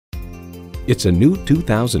It's a new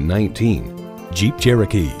 2019 Jeep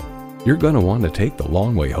Cherokee. You're going to want to take the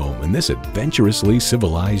long way home in this adventurously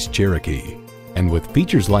civilized Cherokee. And with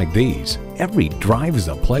features like these, every drive is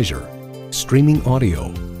a pleasure. Streaming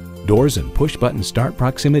audio, doors and push-button start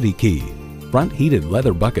proximity key, front heated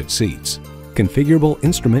leather bucket seats, configurable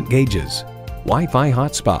instrument gauges, Wi-Fi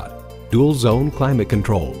hotspot, dual zone climate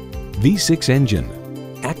control, V6 engine,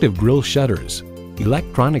 active grille shutters,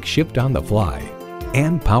 electronic shift on the fly,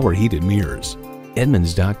 and power heated mirrors.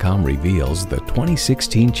 Edmunds.com reveals the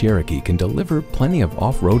 2016 Cherokee can deliver plenty of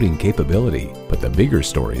off-roading capability, but the bigger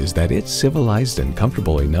story is that it's civilized and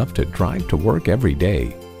comfortable enough to drive to work every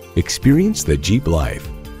day. Experience the Jeep life.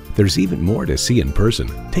 There's even more to see in person.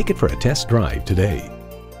 Take it for a test drive today.